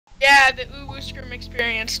Yeah, the UwU Scrim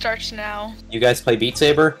Experience starts now. You guys play Beat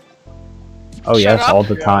Saber? Oh Shut yes, up. all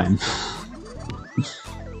the time.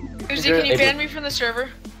 Uzi, can you ban me from the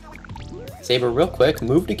server? Saber, real quick,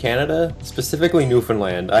 move to Canada, specifically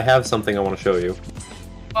Newfoundland. I have something I want to show you.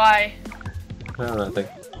 Why? Nothing.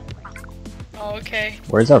 Oh, okay.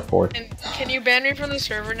 Where's our fourth? And can you ban me from the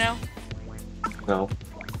server now? No.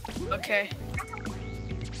 Okay.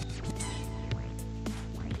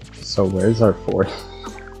 So where's our fourth?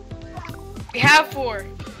 We have 4.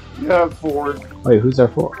 You have 4. Wait, who's our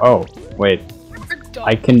fourth? Oh, wait. We're done.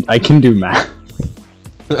 I can do math.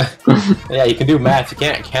 Yeah, you can do math, you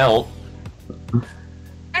can't count.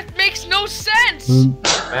 That makes no sense!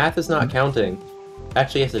 Math is not counting.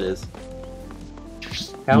 Actually, yes it is.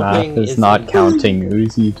 Math is not counting.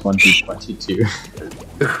 Uzi 2022.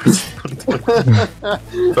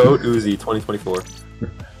 Vote Uzi 2024.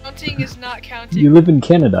 Counting is not counting. You live in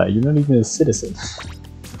Canada. You're not even a citizen.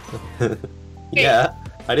 Yeah,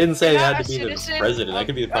 I didn't say I You're had to be not a the citizen president. I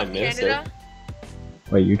could be the prime of minister. Canada?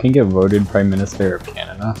 Wait, you can get voted Prime Minister of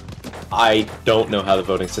Canada? I don't know how the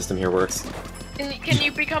voting system here works. Can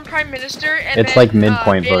you become prime minister and It's then, like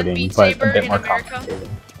midpoint ban voting, Beat but a Saber bit in more America? complicated.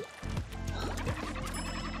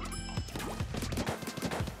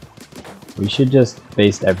 We should just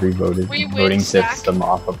base every voting win, Zach. system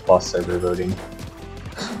off of plus server voting.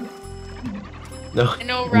 No. I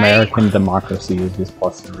know, right? American democracy is just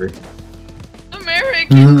plus server.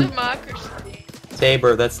 American democracy.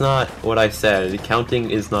 Saber, that's not what I said.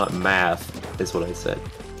 Counting is not math, is what I said.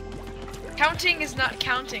 Counting is not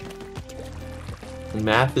counting.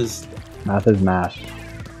 Math is... Math is mash.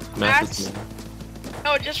 Math is Maths? math.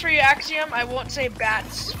 No, just for your axiom, I won't say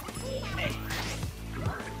bats. Okay.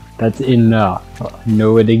 That's enough.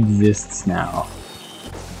 No, it exists now.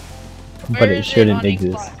 But Where it is shouldn't on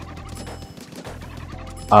exist.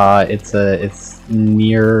 Inkblot? It's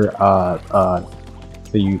near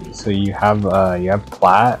so you have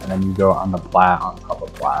plat and then you go on the plat on top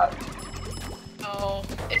of plat. Oh,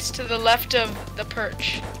 it's to the left of the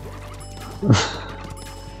perch.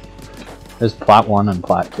 There's plat 1 and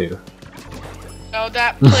plat 2. Oh,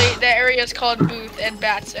 that area is called booth and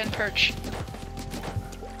bats and perch.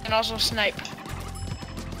 And also snipe.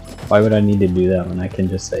 Why would I need to do that when I can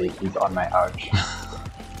just say he's on my ouch?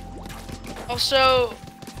 Also,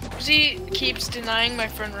 Uzi keeps denying my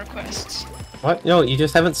friend requests. What? No, you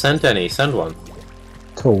just haven't sent any. Send one.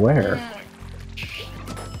 To where?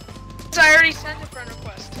 So I already sent a friend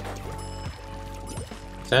request.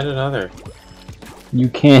 Send another. You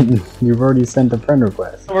can't. You've already sent a friend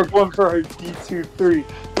request. We're going for our D23.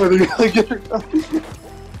 Whether you like it or not.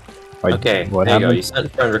 Wait, Okay, what there you go. happened? You sent a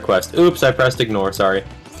friend request. Oops, I pressed ignore, sorry.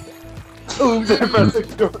 Oops, I pressed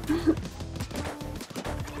ignore.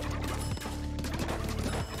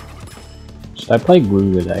 Should I play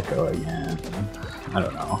Glue with Echo again? I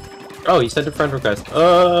don't know. Oh, you sent a friend request.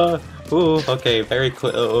 Ooh, okay, very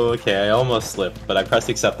okay, I almost slipped, but I pressed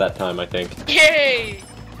accept that time, I think. Yay!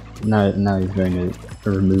 Now he's going to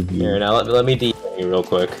remove you. Here, now let me DM you real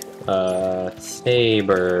quick.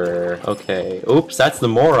 Saber. Okay. Oops, that's the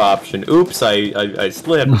more option. Oops, I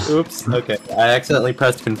slipped. Oops. Okay, I accidentally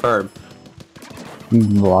pressed confirm.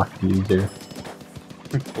 Block the user.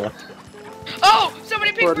 Oh!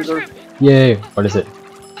 Somebody picked for script! Yay! What is it?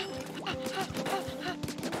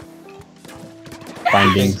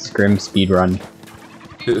 Finding Scrim speedrun.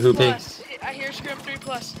 Who picked? Plus. I hear Scrim 3+.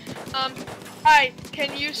 Hi,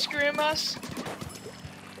 can you scrim us?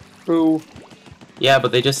 Who? Yeah,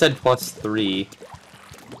 but they just said +3.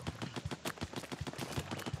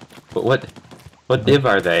 But what div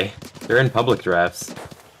are they? They're in public drafts.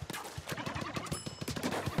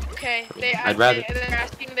 Okay, They're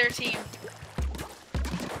asking their team.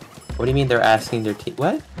 What do you mean they're asking their team?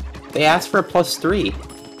 What? They asked for a +3.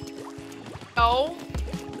 No.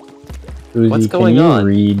 Uzi, What's can going you on?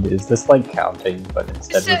 read? Is this like counting, but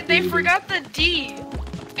instead of They reading? forgot the D.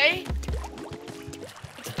 Okay?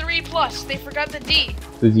 It's 3+. They forgot the D.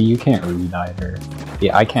 Uzi, you can't read either.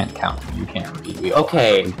 Yeah, I can't count. You can't read. We all have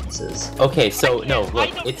Okay. weaknesses. Okay, so no, I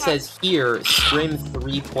look, don't it says here Scrim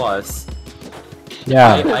 3+.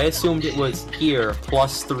 Yeah. I assumed it was here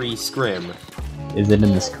 +3 Scrim. Is it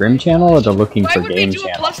in the Scrim channel or the looking Why for would they game do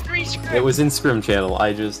channel? a +3 script? It was in Scrim channel.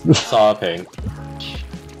 I just saw a ping.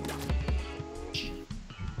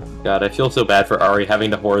 God, I feel so bad for Ari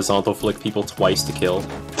having to horizontal flick people twice to kill.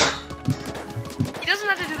 He doesn't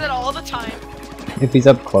have to do that all the time. If he's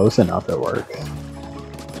up close enough, it works.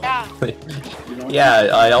 Yeah. Yeah,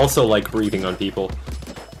 I also like breathing on people.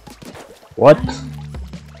 What?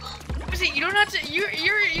 You don't have to. You're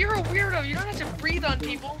a weirdo. You don't have to breathe on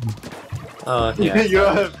people. Yeah. You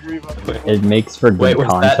have 3 months. It makes for good Wait, was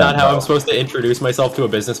content. that not how though. I'm supposed to introduce myself to a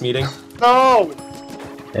business meeting? No!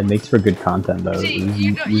 It makes for good content though. See, Uzi,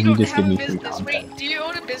 you Uzi don't just have give a me free business. content. Wait, do you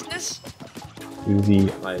own a business?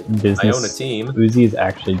 Uzi, I business. own a team. Uzi is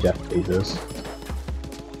actually Jeff Bezos.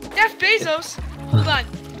 Jeff Bezos. Hold on.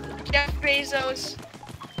 Jeff Bezos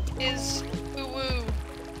is UwU.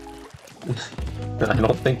 I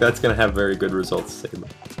don't think that's gonna have very good results, Saber.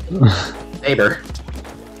 Saber.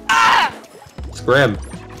 Ah! Scrim.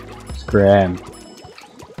 Scram.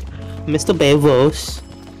 Mr. Bezos.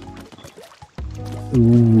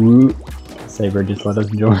 Ooh. Saber, just let us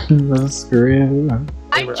join the scrim.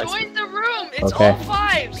 I Saber, I joined the room. It's Okay. all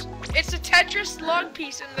 5s. It's a Tetris log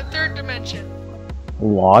piece in the 3rd dimension.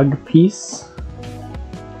 Log piece?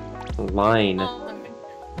 Line. Log.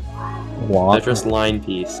 Tetris line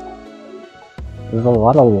piece. There's a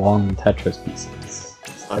lot of long Tetris pieces.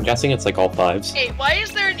 I'm guessing it's like all 5s. Hey, why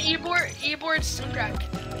is there an e-board crack?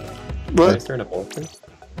 Why What? is there an bulletin?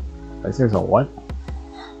 Wait, there's a what?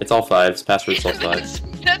 It's all 5s. Password's all 5s.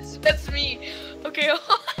 that's me. Okay.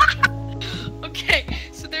 Okay.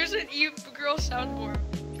 So there's an e-girl soundboard.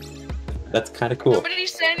 That's kind of cool. Somebody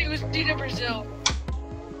said it was Dina Brazil.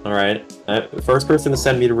 Alright. The first person to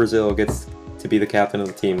send me to Brazil gets to be the captain of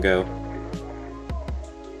the team. Go.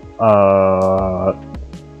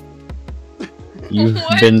 You've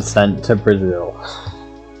What? been sent to Brazil.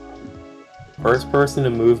 First person to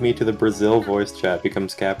move me to the Brazil voice chat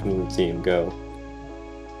becomes captain of the team. Go.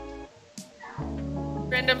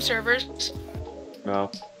 Random servers.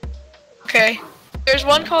 No. Okay. There's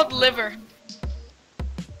one called Liver.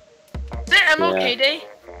 Is it MLK Yeah. Day?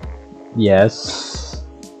 Yes.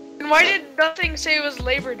 And why did nothing say it was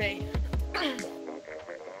Labor Day?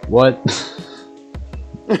 What?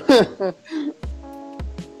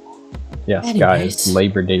 Yes, Anyways. guys,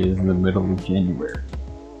 Labor Day is in the middle of January.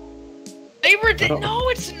 Labor Day? No,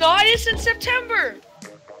 it's not. It's in September.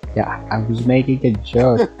 Yeah, I was making a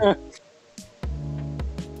joke.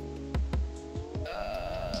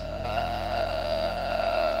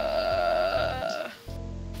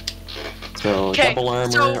 So, Okay, double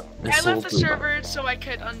armor. so I missile, left the blue bomb. server so I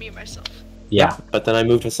could unmute myself. Yeah, But then I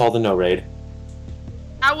moved to solve the no raid.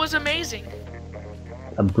 That was amazing.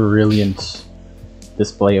 a brilliant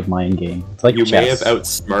display of mind game. It's like You may have chess.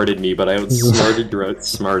 outsmarted me, but I outsmarted your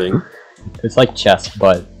outsmarting. It's like chess,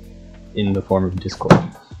 but in the form of Discord.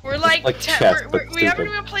 We're like, Like chess, but we haven't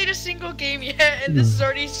stupid. even played a single game yet, and this is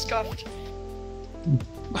already scuffed.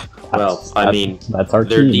 Well, I mean, that's our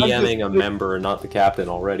They're team. DMing a member and not the captain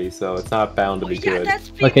already, so it's not bound to be good.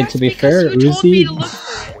 Okay, that's to be because fair, you told me Uzi- to look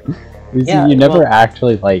for it. Uzi, Yeah, you never well-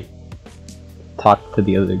 actually, like, talk to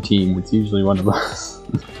the other team. It's usually one of us.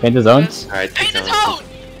 Paint the zone? Alright, Paint the take zone!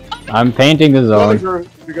 I'm painting the zone.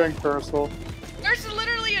 You're going personal. There's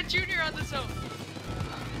literally a junior on the zone.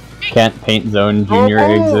 Can't paint zone, junior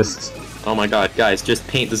Oh! exists. Oh my god, guys, just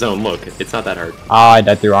paint the zone. Look, it's not that hard. Ah, I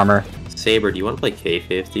died through armor. Saber, do you want to play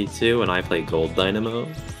K52 and I play Gold Dynamo?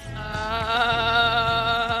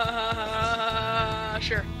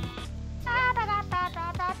 Sure.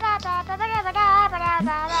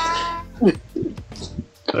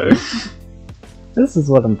 This is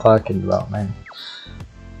what I'm talking about, man.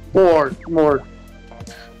 More.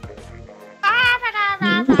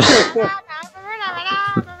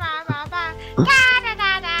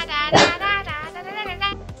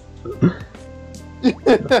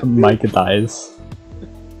 Mike dies.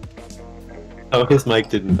 Oh, his mic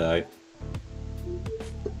didn't die.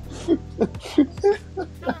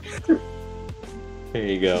 There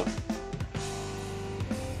you go.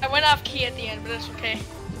 I went off key at the end, but that's okay.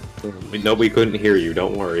 We couldn't hear you,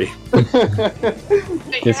 don't worry.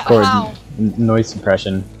 Wait, Discord, how? noise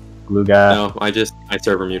suppression, glue guy. No, I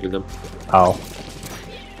server muted them. Oh.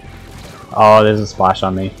 Oh, there's a splash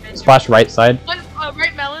on me. Splash right side. One,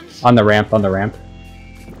 right melons? On the ramp, on the ramp.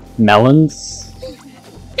 Melons?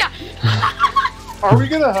 Yeah. Are we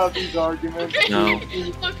gonna have these arguments? Okay. No.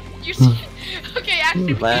 Look, you see. Okay,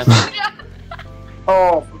 actually. Left.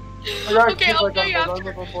 Oh. I got Okay, kicked I'll like show you on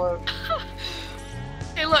after. the left.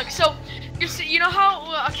 Hey, look. So, you know how?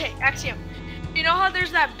 Well, okay, Axiom. You know how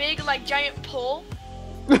there's that big, like, giant pole?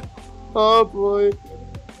 Oh boy.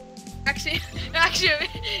 Axiom.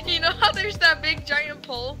 You know how there's that big giant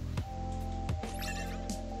pole?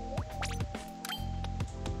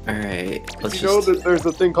 Alright, let's You know just... that there's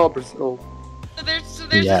a thing called Brazil. So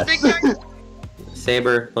there's Yes. this big giant.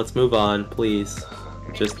 Saber, let's move on, please.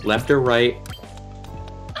 Just left or right.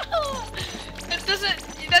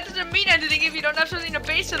 That doesn't mean anything if you don't have something to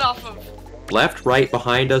base it off of. Left, right,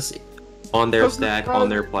 behind us, on their Doesn't stack, matter. on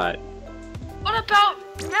their plat. What about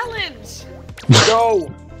melons? Go.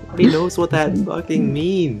 Nobody knows what that fucking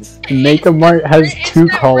means. Make a Mart has It's two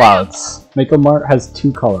that callouts. Make a Mart has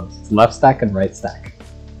two callouts. It's left stack and right stack.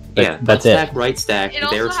 But Yeah, that's left it. stack, right stack,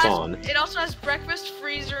 their spawn. It also has breakfast,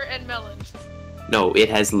 freezer, and melons. No, it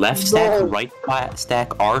has left stack, right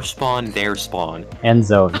stack, our spawn, their spawn. And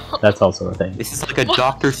zone. That's also a thing. This is like a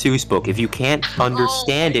Dr. Seuss book. If you can't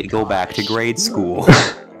understand it, go back to grade school.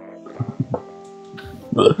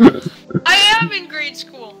 I am in grade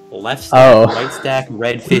school. Left stack, right stack,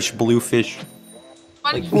 red fish, blue fish.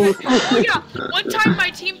 Oh yeah, one time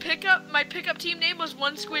my pickup team name was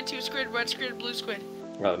 1 squid, 2 squid, red squid, blue squid.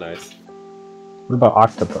 Oh, nice. What about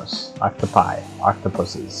octopus? Octopi.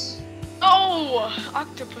 Octopuses. Oh,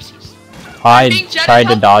 octopuses. I Being Jedi, tried to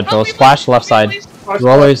help- dodge. help Roll me, splash please, left help side. me, please.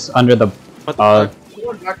 Rollers under the What the fuck?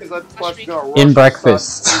 Going back as I flash got in rushed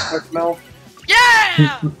breakfast. outside. Smell.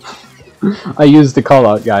 Yeah! I used the call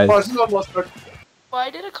out, guys. Flash is on left back. Why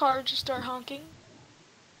did a car just start honking?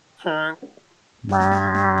 Huh.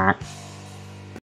 Brrrr.